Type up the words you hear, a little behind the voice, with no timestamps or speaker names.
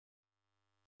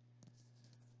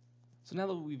So now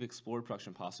that we've explored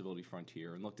production possibility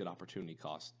frontier and looked at opportunity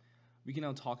cost, we can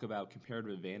now talk about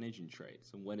comparative advantage in trades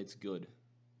and when it's good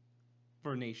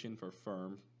for a nation, for a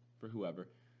firm, for whoever,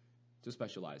 to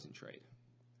specialize in trade.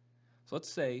 So let's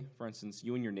say, for instance,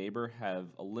 you and your neighbor have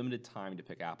a limited time to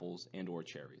pick apples and or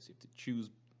cherries. You have to choose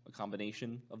a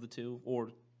combination of the two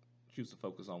or choose to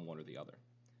focus on one or the other.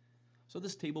 So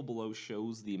this table below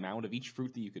shows the amount of each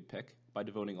fruit that you could pick by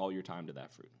devoting all your time to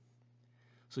that fruit.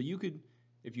 So you could,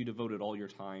 if you devoted all your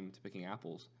time to picking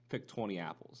apples, pick 20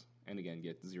 apples and again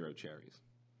get 0 cherries.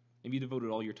 If you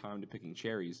devoted all your time to picking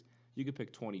cherries, you could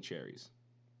pick 20 cherries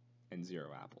and 0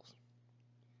 apples.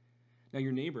 Now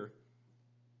your neighbor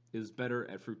is better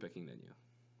at fruit picking than you.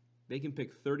 They can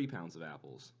pick 30 pounds of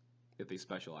apples if they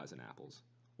specialize in apples,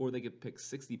 or they could pick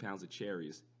 60 pounds of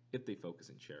cherries if they focus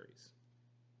in cherries.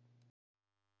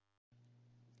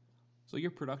 So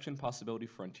your production possibility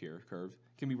frontier curve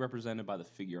can be represented by the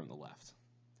figure on the left.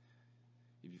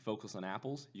 If you focus on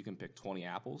apples, you can pick 20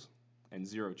 apples and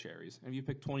 0 cherries. And if you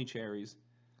pick 20 cherries,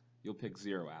 you'll pick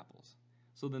 0 apples.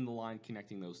 So then the line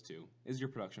connecting those two is your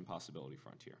production possibility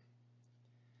frontier.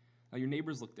 Now your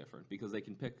neighbors look different because they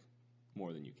can pick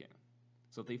more than you can.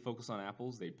 So if they focus on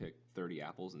apples, they'd pick 30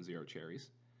 apples and 0 cherries.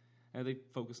 And if they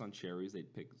focus on cherries,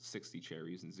 they'd pick 60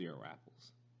 cherries and 0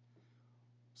 apples.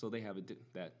 So they have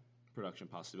that production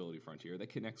possibility frontier that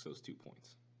connects those 2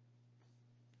 points.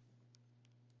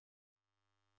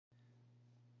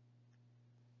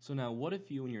 So now what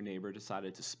if you and your neighbor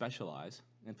decided to specialize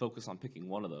and focus on picking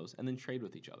one of those and then trade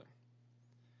with each other?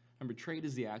 Remember, trade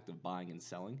is the act of buying and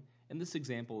selling. In this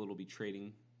example, it'll be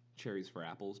trading cherries for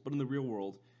apples, but in the real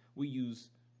world, we use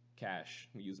cash,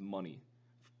 we use money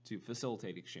to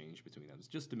facilitate exchange between them,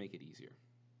 just to make it easier.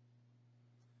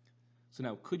 So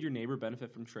now, could your neighbor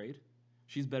benefit from trade?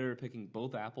 She's better at picking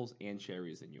both apples and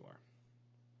cherries than you are.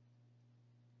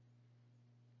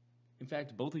 In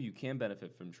fact, both of you can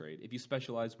benefit from trade if you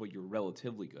specialize what you're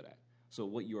relatively good at, so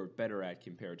what you're better at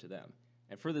compared to them.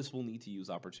 And for this, we'll need to use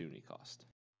opportunity cost.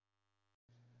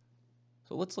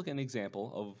 So let's look at an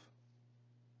example of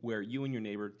where you and your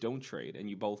neighbor don't trade and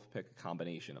you both pick a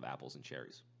combination of apples and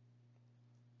cherries.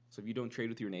 So if you don't trade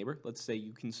with your neighbor, let's say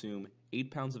you consume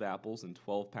 8 pounds of apples and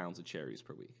 12 pounds of cherries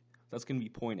per week. That's going to be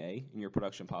point A in your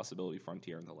production possibility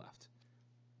frontier on the left.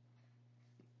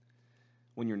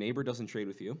 When your neighbor doesn't trade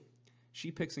with you, she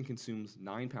picks and consumes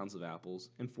 9 pounds of apples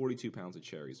and 42 pounds of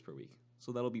cherries per week.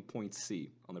 So that'll be point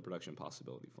C on the production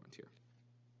possibility frontier.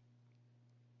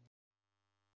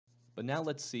 But now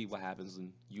let's see what happens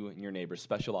when you and your neighbor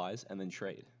specialize and then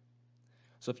trade.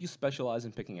 So if you specialize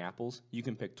in picking apples, you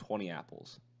can pick 20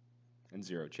 apples and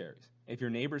 0 cherries. If your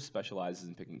neighbor specializes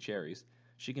in picking cherries,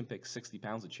 she can pick 60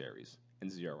 pounds of cherries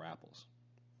and 0 apples.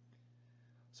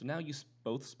 So now you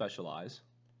both specialize,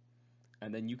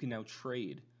 and then you can now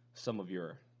trade some of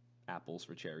your apples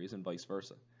for cherries and vice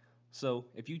versa. So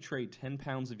if you trade 10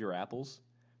 pounds of your apples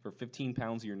for 15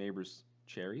 pounds of your neighbor's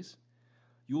cherries,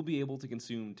 you will be able to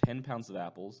consume 10 pounds of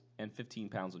apples and 15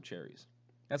 pounds of cherries.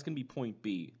 That's going to be point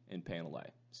B in panel A,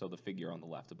 so the figure on the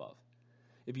left above.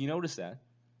 If you notice that,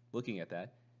 looking at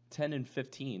that, 10 and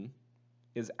 15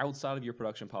 is outside of your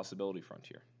production possibility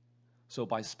frontier. So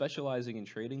by specializing in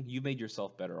trading, you've made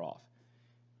yourself better off.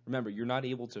 Remember, you're not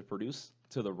able to produce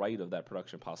to the right of that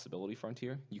production possibility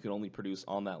frontier. You can only produce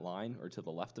on that line or to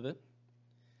the left of it.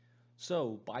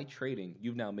 So by trading,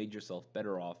 you've now made yourself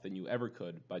better off than you ever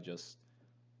could by just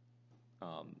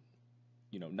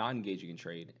not engaging in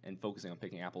trade and focusing on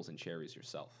picking apples and cherries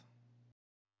yourself.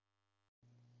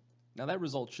 Now that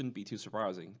result shouldn't be too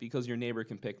surprising because your neighbor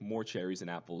can pick more cherries and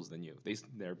apples than you.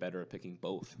 They're better at picking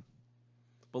both.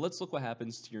 But let's look what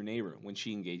happens to your neighbor when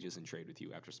she engages in trade with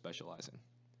you after specializing.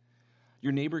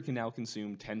 Your neighbor can now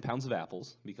consume 10 pounds of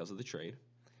apples because of the trade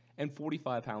and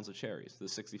 45 pounds of cherries, the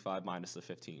 65 minus the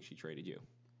 15 she traded you.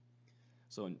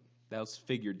 So that's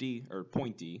figure D, or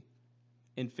point D,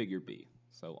 in figure B,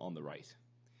 so on the right.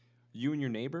 You and your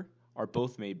neighbor are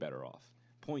both made better off.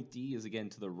 Point D is again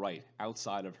to the right,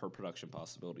 outside of her production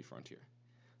possibility frontier.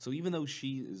 So even though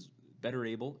she is better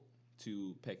able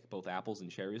to pick both apples and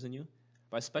cherries than you,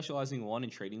 by specializing one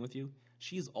and trading with you,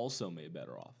 she is also made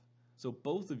better off. So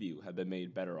both of you have been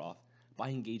made better off by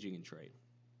engaging in trade.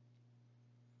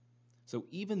 So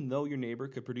even though your neighbor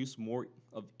could produce more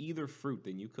of either fruit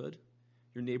than you could,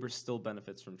 your neighbor still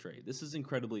benefits from trade. This is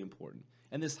incredibly important,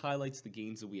 and this highlights the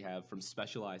gains that we have from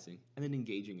specializing and then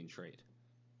engaging in trade.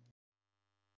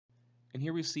 And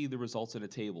here we see the results in a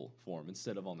table form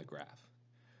instead of on the graph.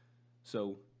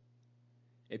 So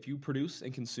if you produce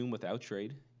and consume without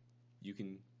trade, you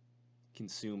can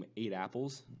consume 8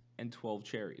 apples and 12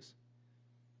 cherries.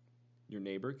 Your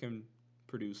neighbor can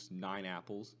produce 9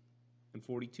 apples and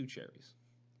 42 cherries.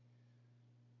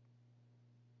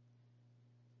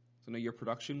 So now your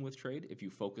production with trade, if you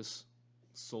focus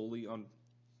solely on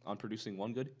producing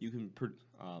one good, you can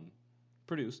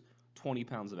produce 20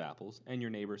 pounds of apples and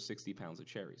your neighbor 60 pounds of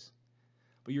cherries.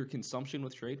 But your consumption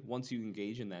with trade, once you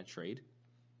engage in that trade,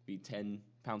 be 10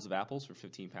 pounds of apples for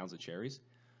 15 pounds of cherries,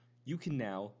 you can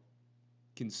now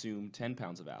consume 10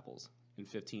 pounds of apples and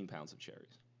 15 pounds of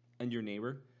cherries. And your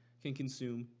neighbor can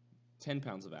consume 10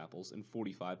 pounds of apples and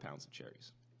 45 pounds of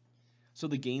cherries. So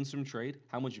the gains from trade,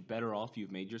 how much better off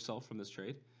you've made yourself from this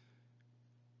trade,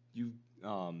 you've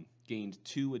gained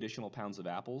 2 additional pounds of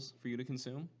apples for you to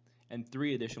consume and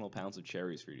 3 additional pounds of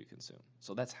cherries for you to consume.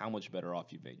 So that's how much better off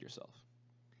you've made yourself.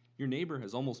 Your neighbor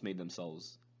has almost made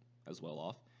themselves as well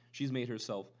off. She's made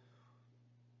herself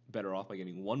better off by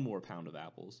getting 1 more pound of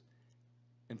apples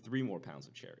and 3 more pounds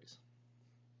of cherries.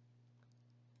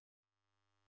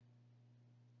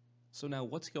 So now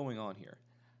what's going on here?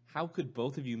 How could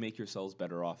both of you make yourselves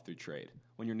better off through trade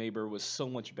when your neighbor was so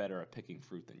much better at picking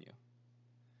fruit than you?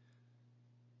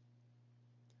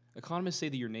 Economists say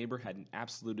that your neighbor had an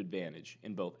absolute advantage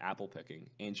in both apple picking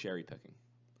and cherry picking.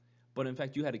 But in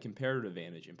fact, you had a comparative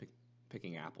advantage in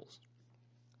picking apples.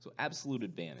 So absolute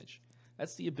advantage,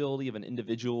 that's the ability of an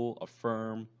individual, a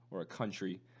firm, or a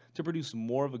country to produce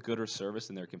more of a good or service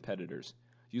than their competitors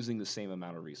using the same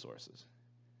amount of resources.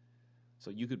 So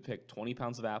you could pick 20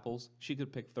 pounds of apples, she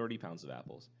could pick 30 pounds of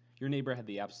apples. Your neighbor had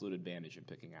the absolute advantage in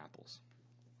picking apples.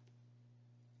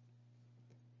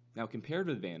 Now,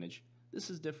 comparative advantage, this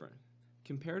is different.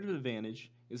 Comparative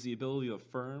advantage is the ability of a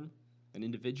firm, an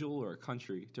individual, or a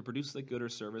country to produce the good or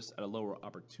service at a lower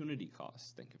opportunity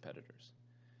cost than competitors.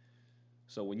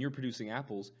 So when you're producing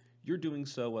apples, you're doing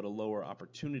so at a lower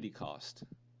opportunity cost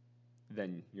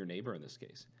than your neighbor in this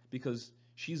case, because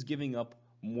she's giving up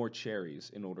more cherries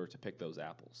in order to pick those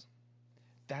apples.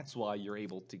 That's why you're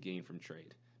able to gain from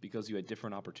trade, because you had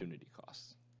different opportunity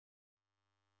costs.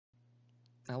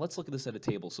 Now let's look at this at a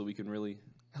table so we can really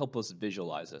help us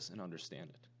visualize this and understand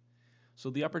it. So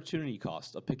the opportunity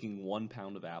cost of picking 1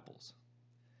 pound of apples.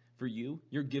 For you,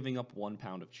 you're giving up 1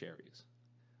 pound of cherries.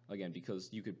 Again, because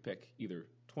you could pick either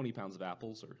 20 pounds of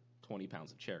apples or 20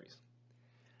 pounds of cherries.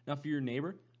 Now for your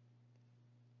neighbor,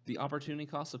 the opportunity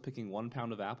cost of picking 1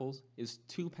 pound of apples is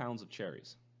 2 pounds of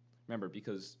cherries. Remember,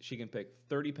 because she can pick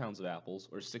 30 pounds of apples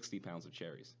or 60 pounds of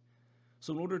cherries.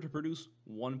 So in order to produce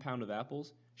 1 pound of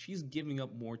apples, she's giving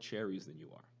up more cherries than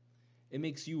you are. It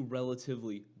makes you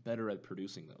relatively better at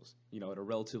producing those, at a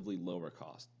relatively lower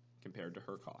cost compared to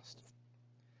her cost.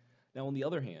 Now, on the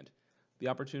other hand, the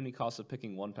opportunity cost of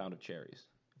picking 1 pound of cherries.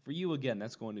 For you, again,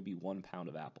 that's going to be 1 pound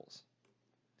of apples.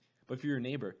 But for your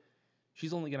neighbor,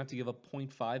 she's only going to have to give up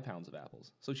 0.5 pounds of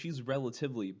apples. So she's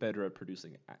relatively better at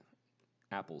producing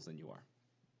apples than you are.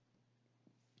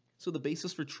 So the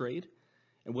basis for trade,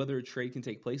 and whether a trade can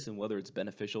take place and whether it's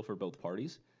beneficial for both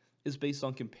parties, is based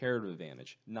on comparative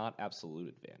advantage, not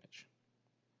absolute advantage.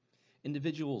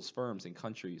 Individuals, firms, and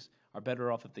countries are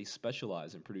better off if they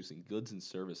specialize in producing goods and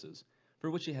services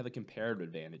for which they have a comparative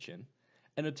advantage in,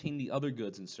 and obtain the other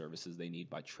goods and services they need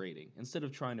by trading, instead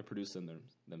of trying to produce them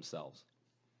themselves.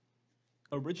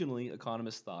 Originally,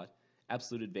 economists thought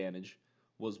absolute advantage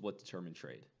was what determined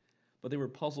trade, but they were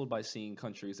puzzled by seeing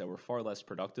countries that were far less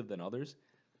productive than others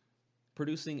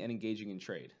producing and engaging in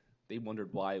trade. They wondered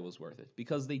why it was worth it,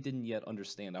 because they didn't yet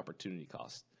understand opportunity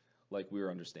cost like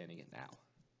we're understanding it now.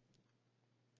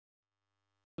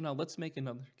 So now let's make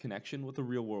another connection with a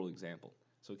real-world example.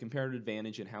 So comparative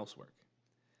advantage in housework.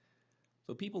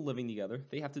 So people living together,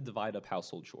 they have to divide up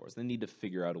household chores. They need to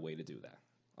figure out a way to do that.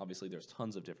 Obviously, there's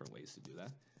tons of different ways to do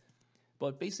that.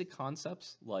 But basic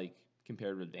concepts like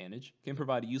comparative advantage can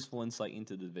provide a useful insight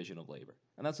into the division of labor.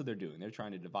 And that's what they're doing. They're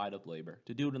trying to divide up labor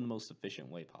to do it in the most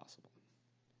efficient way possible.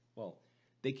 Well,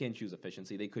 they can choose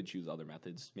efficiency. They could choose other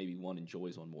methods. Maybe one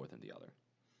enjoys one more than the other.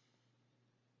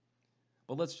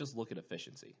 But let's just look at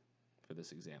efficiency for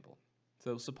this example.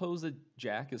 So suppose that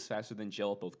Jack is faster than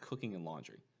Jill at both cooking and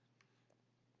laundry.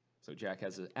 So Jack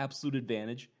has an absolute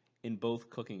advantage in both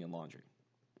cooking and laundry.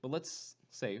 But let's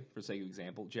say, for sake of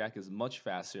example, Jack is much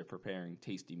faster at preparing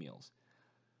tasty meals,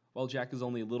 while Jack is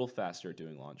only a little faster at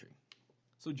doing laundry.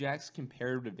 So Jack's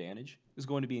comparative advantage is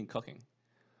going to be in cooking.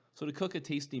 So to cook a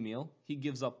tasty meal, he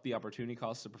gives up the opportunity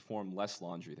cost to perform less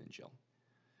laundry than Jill.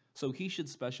 So he should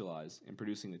specialize in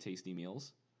producing the tasty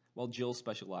meals, while Jill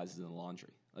specializes in the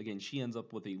laundry. Again, she ends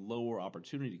up with a lower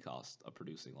opportunity cost of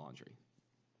producing laundry.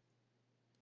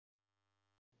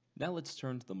 Now let's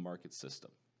turn to the market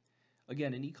system.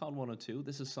 Again, in Econ 102,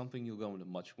 this is something you'll go into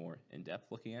much more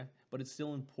in-depth looking at, but it's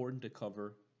still important to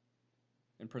cover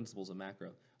in principles of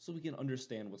macro so we can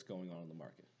understand what's going on in the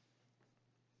market.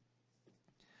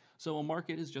 So a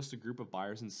market is just a group of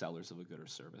buyers and sellers of a good or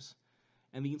service,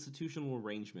 and the institutional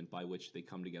arrangement by which they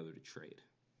come together to trade.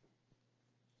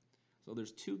 So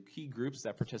there's two key groups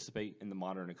that participate in the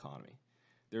modern economy.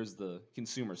 There's the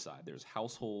consumer side. There's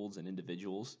households and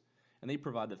individuals, and they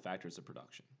provide the factors of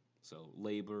production. So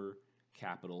labor,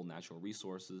 capital, natural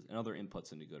resources, and other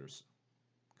inputs into goods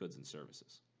and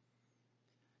services.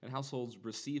 And households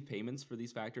receive payments for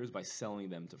these factors by selling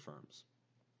them to firms.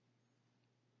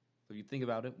 So if you think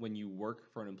about it, when you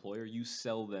work for an employer, you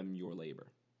sell them your labor.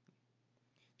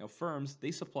 Now firms,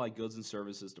 they supply goods and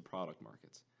services to product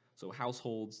markets. So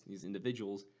households, these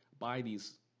individuals, buy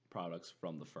these products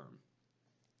from the firm.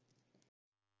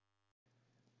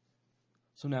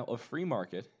 So now a free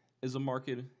market is a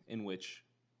market in which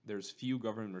there's few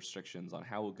government restrictions on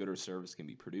how a good or service can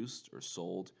be produced or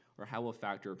sold, or how a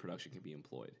factor of production can be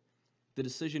employed. The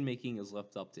decision making is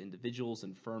left up to individuals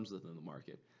and firms within the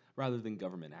market, rather than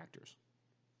government actors.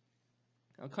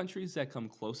 Now, countries that come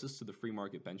closest to the free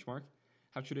market benchmark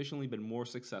have traditionally been more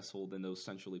successful than those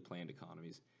centrally planned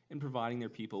economies in providing their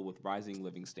people with rising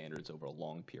living standards over a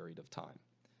long period of time.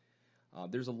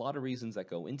 There's a lot of reasons that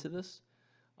go into this.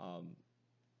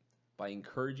 By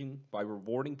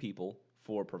rewarding people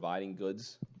for providing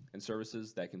goods and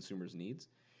services that consumers need,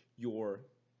 you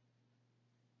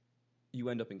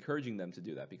end up encouraging them to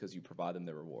do that because you provide them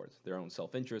their rewards. Their own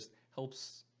self-interest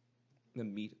helps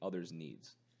them meet others'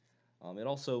 needs. It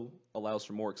also allows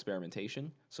for more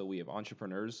experimentation. So we have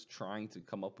entrepreneurs trying to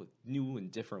come up with new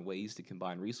and different ways to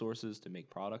combine resources, to make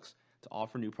products, to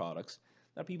offer new products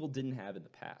that people didn't have in the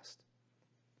past.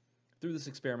 Through this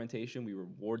experimentation, we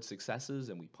reward successes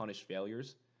and we punish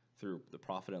failures through the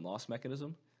profit and loss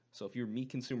mechanism. So if you meet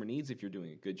consumer needs, if you're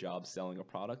doing a good job selling a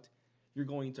product, you're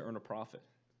going to earn a profit.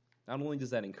 Not only does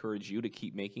that encourage you to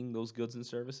keep making those goods and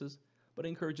services, but it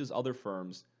encourages other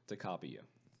firms to copy you.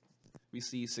 We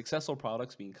see successful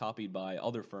products being copied by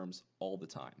other firms all the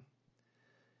time.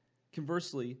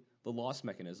 Conversely, the loss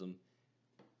mechanism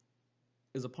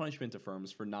is a punishment to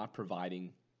firms for not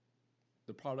providing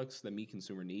the products that meet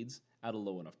consumer needs at a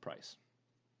low enough price.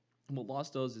 And what loss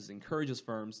does is encourages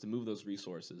firms to move those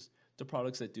resources to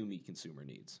products that do meet consumer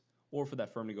needs, or for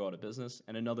that firm to go out of business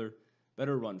and another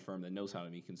better run firm that knows how to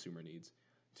meet consumer needs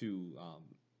to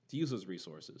use those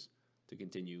resources to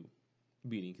continue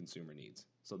meeting consumer needs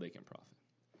so they can profit.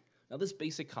 Now this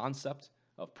basic concept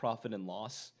of profit and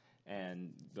loss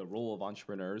and the role of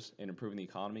entrepreneurs in improving the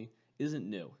economy isn't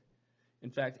new. In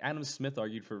fact, Adam Smith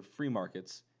argued for free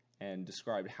markets and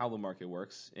described how the market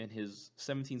works in his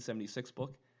 1776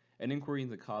 book, An Inquiry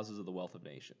into the Causes of the Wealth of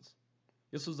Nations.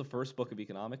 This was the first book of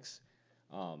economics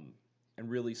and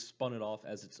really spun it off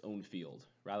as its own field,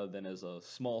 rather than as a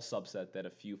small subset that a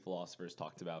few philosophers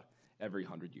talked about every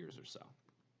 100 years or so.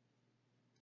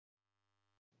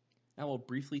 Now I'll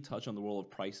briefly touch on the role of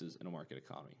prices in a market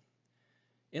economy.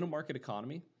 In a market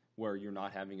economy, where you're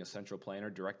not having a central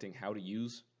planner directing how to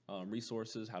use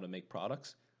resources, how to make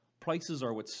products, prices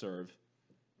are what serve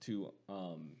to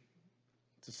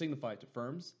signify to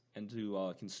firms and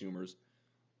to consumers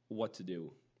what to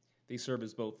do. They serve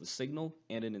as both a signal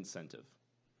and an incentive.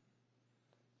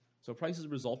 So prices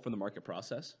result from the market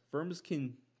process. Firms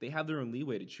they have their own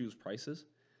leeway to choose prices,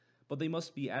 but they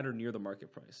must be at or near the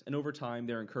market price. And over time,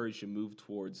 they're encouraged to move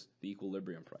towards the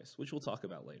equilibrium price, which we'll talk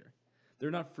about later.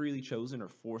 They're not freely chosen or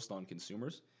forced on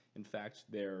consumers. In fact,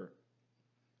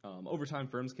 over time,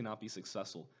 firms cannot be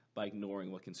successful by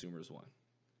ignoring what consumers want.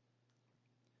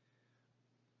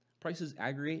 Prices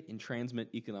aggregate and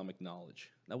transmit economic knowledge.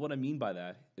 Now, what I mean by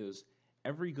that is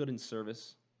every good and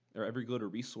service, or every good or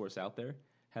resource out there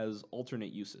has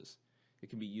alternate uses. It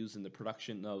can be used in the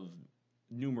production of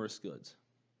numerous goods.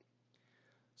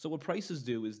 So what prices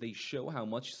do is they show how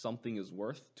much something is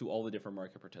worth to all the different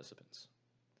market participants.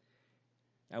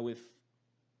 Now,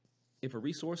 if a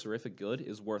resource or if a good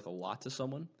is worth a lot to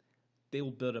someone, they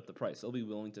will build up the price. They'll be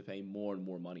willing to pay more and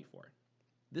more money for it.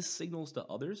 This signals to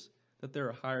others that there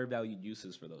are higher valued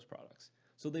uses for those products.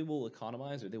 So they will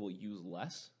economize, or they will use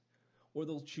less, or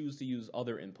they'll choose to use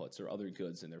other inputs or other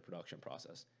goods in their production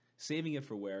process, saving it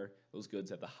for where those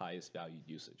goods have the highest valued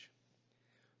usage.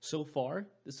 So far,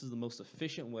 this is the most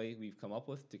efficient way we've come up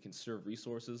with to conserve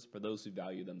resources for those who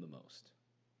value them the most.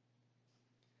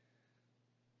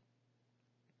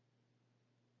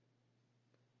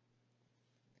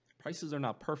 Prices are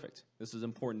not perfect. This is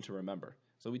important to remember.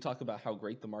 So we talk about how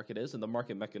great the market is, and the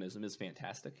market mechanism is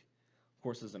fantastic. Of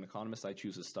course, as an economist, I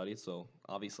choose to study it, so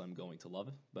obviously I'm going to love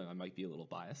it, but I might be a little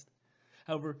biased.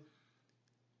 However,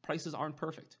 prices aren't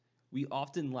perfect. We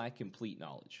often lack complete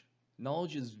knowledge.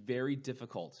 Knowledge is very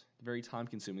difficult, very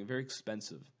time-consuming, very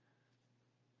expensive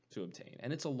to obtain,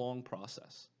 and it's a long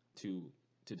process. to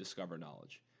discover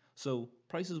knowledge. So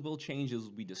prices will change as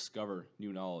we discover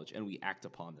new knowledge and we act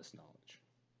upon this knowledge.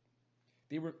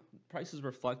 Prices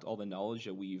reflect all the knowledge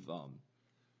that we've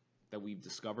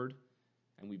discovered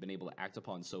and we've been able to act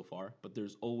upon so far, but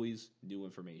there's always new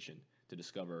information to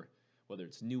discover, whether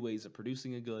it's new ways of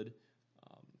producing a good,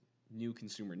 new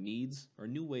consumer needs, or a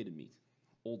new way to meet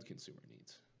old consumer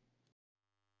needs.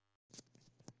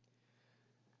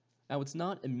 Now, it's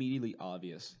not immediately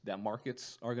obvious that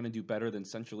markets are going to do better than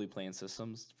centrally planned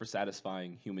systems for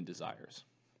satisfying human desires.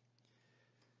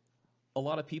 A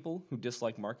lot of people who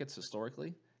dislike markets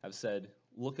historically have said,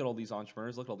 look at all these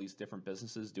entrepreneurs, look at all these different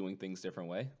businesses doing things different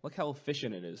way. Look how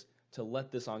efficient it is to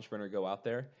let this entrepreneur go out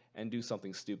there and do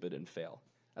something stupid and fail.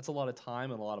 That's a lot of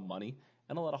time and a lot of money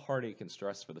and a lot of heartache and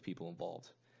stress for the people involved.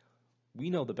 We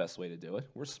know the best way to do it.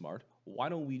 We're smart. Why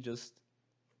don't we just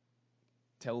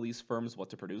tell these firms what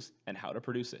to produce and how to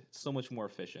produce it? It's so much more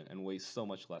efficient and wastes so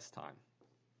much less time.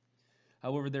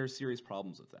 However, there are serious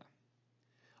problems with that.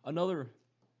 Another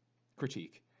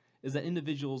critique is that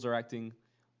individuals are acting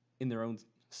in their own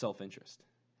self-interest.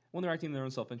 When they're acting in their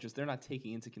own self-interest, they're not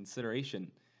taking into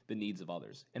consideration the needs of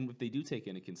others. And if they do take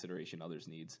into consideration others'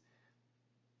 needs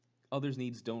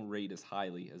don't rate as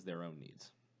highly as their own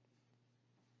needs.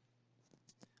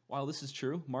 While this is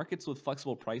true, markets with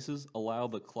flexible prices allow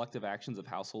the collective actions of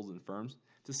households and firms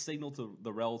to signal to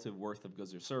the relative worth of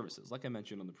goods or services, like I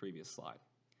mentioned on the previous slide.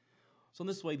 So in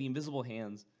this way, the invisible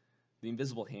hand,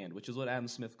 which is what Adam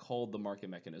Smith called the market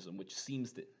mechanism, which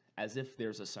seems as if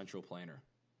there's a central planner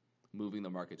moving the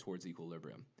market towards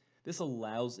equilibrium. This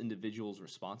allows individuals'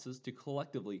 responses to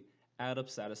collectively add up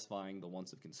satisfying the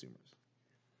wants of consumers.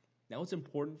 Now, it's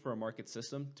important for a market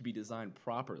system to be designed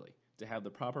properly, to have the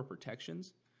proper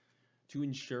protections to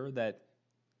ensure that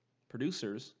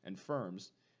producers and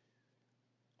firms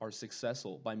are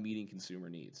successful by meeting consumer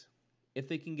needs. If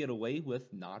they can get away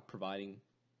with not providing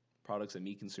products that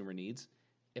meet consumer needs,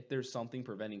 if there's something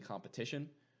preventing competition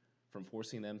from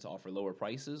forcing them to offer lower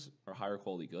prices or higher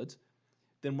quality goods,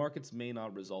 then markets may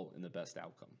not result in the best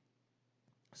outcome.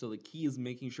 So the key is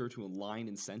making sure to align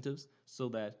incentives so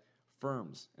that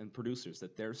firms and producers,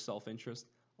 that their self-interest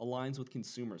aligns with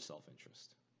consumer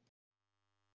self-interest.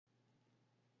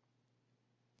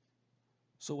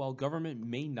 So while government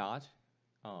may not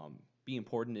be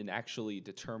important in actually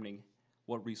determining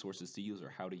what resources to use or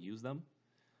how to use them,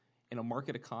 in a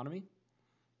market economy,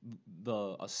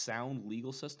 a sound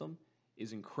legal system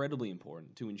is incredibly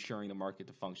important to ensuring the market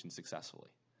to function successfully.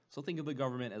 So think of the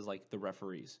government as like the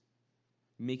referees,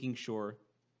 making sure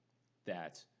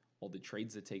that all the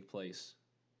trades that take place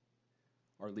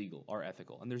are legal, are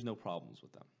ethical, and there's no problems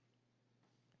with them.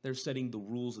 They're setting the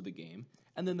rules of the game,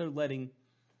 and then they're letting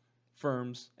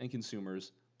firms and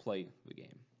consumers play the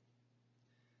game.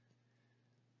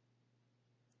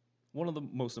 One of the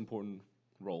most important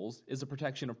roles is the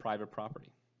protection of private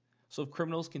property. So if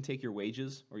criminals can take your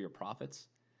wages or your profits,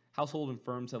 households and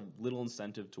firms have little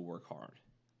incentive to work hard.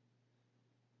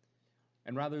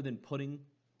 And rather than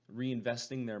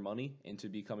reinvesting their money into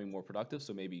becoming more productive,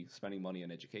 so maybe spending money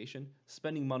on education,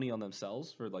 spending money on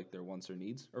themselves for like their wants or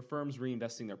needs, or firms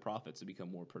reinvesting their profits to become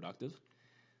more productive,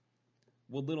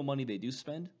 what little money they do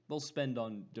spend, they'll spend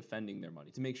on defending their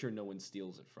money to make sure no one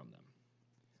steals it from them.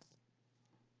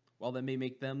 While that may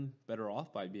make them better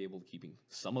off by being able to keeping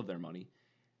some of their money,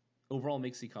 overall it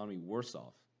makes the economy worse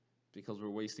off because we're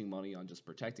wasting money on just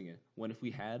protecting it, when if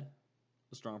we had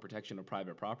a strong protection of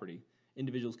private property,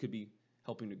 individuals could be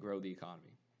helping to grow the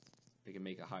economy. They can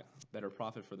make a better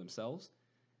profit for themselves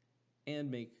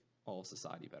and make all of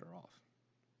society better off.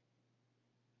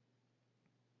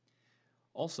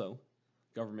 Also,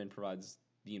 government provides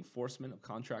the enforcement of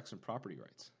contracts and property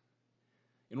rights.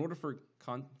 In order for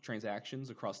transactions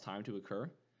across time to occur,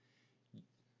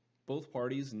 both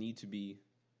parties need to be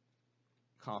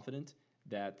confident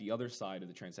that the other side of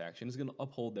the transaction is going to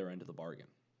uphold their end of the bargain.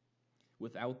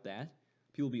 Without that,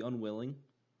 people will be unwilling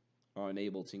or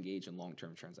unable to engage in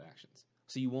long-term transactions.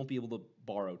 So you won't be able to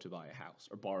borrow to buy a house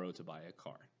or borrow to buy a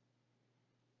car.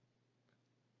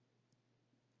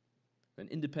 An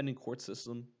independent court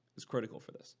system is critical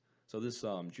for this. So this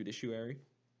judiciary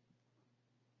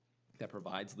that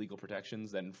provides legal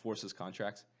protections, that enforces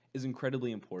contracts, is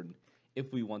incredibly important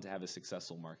if we want to have a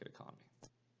successful market economy.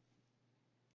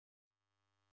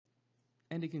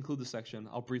 And to conclude the section,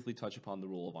 I'll briefly touch upon the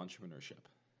role of entrepreneurship.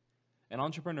 An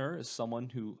entrepreneur is someone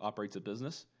who operates a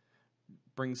business,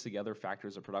 brings together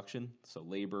factors of production, so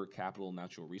labor, capital,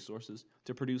 natural resources,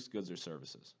 to produce goods or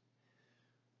services.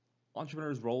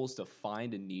 Entrepreneurs' role is to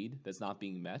find a need that's not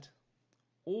being met,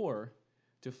 or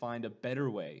to find a better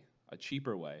way, a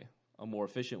cheaper way, a more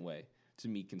efficient way to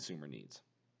meet consumer needs.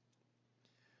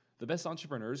 The best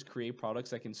entrepreneurs create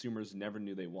products that consumers never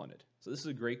knew they wanted. So this is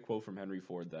a great quote from Henry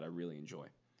Ford that I really enjoy.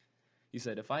 He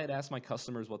said, "If I had asked my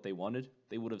customers what they wanted,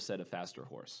 they would have said a faster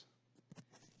horse."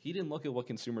 He didn't look at what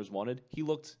consumers wanted. He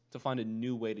looked to find a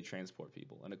new way to transport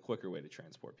people and a quicker way to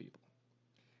transport people.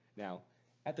 Now,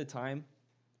 at the time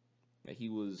that he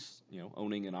was,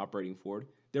 owning and operating Ford,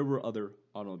 there were other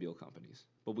automobile companies.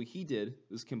 But what he did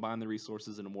was combine the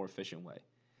resources in a more efficient way.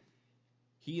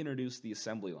 He introduced the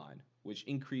assembly line, which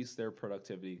increased their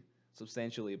productivity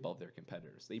substantially above their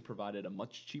competitors. They provided a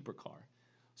much cheaper car,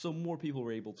 so more people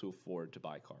were able to afford to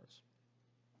buy cars.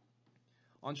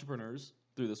 Entrepreneurs,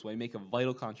 through this way, make a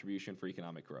vital contribution for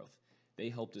economic growth. They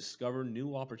help discover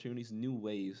new opportunities, new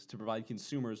ways to provide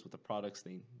consumers with the products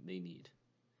they need.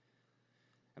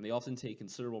 And they often take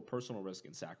considerable personal risk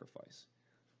and sacrifice.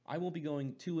 I won't be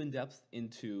going too in-depth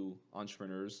into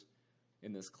entrepreneurs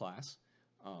in this class,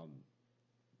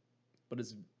 but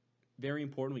it's very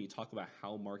important when you talk about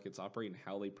how markets operate and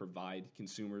how they provide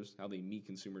consumers, how they meet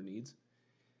consumer needs,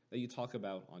 that you talk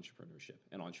about entrepreneurship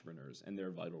and entrepreneurs and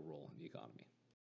their vital role in the economy.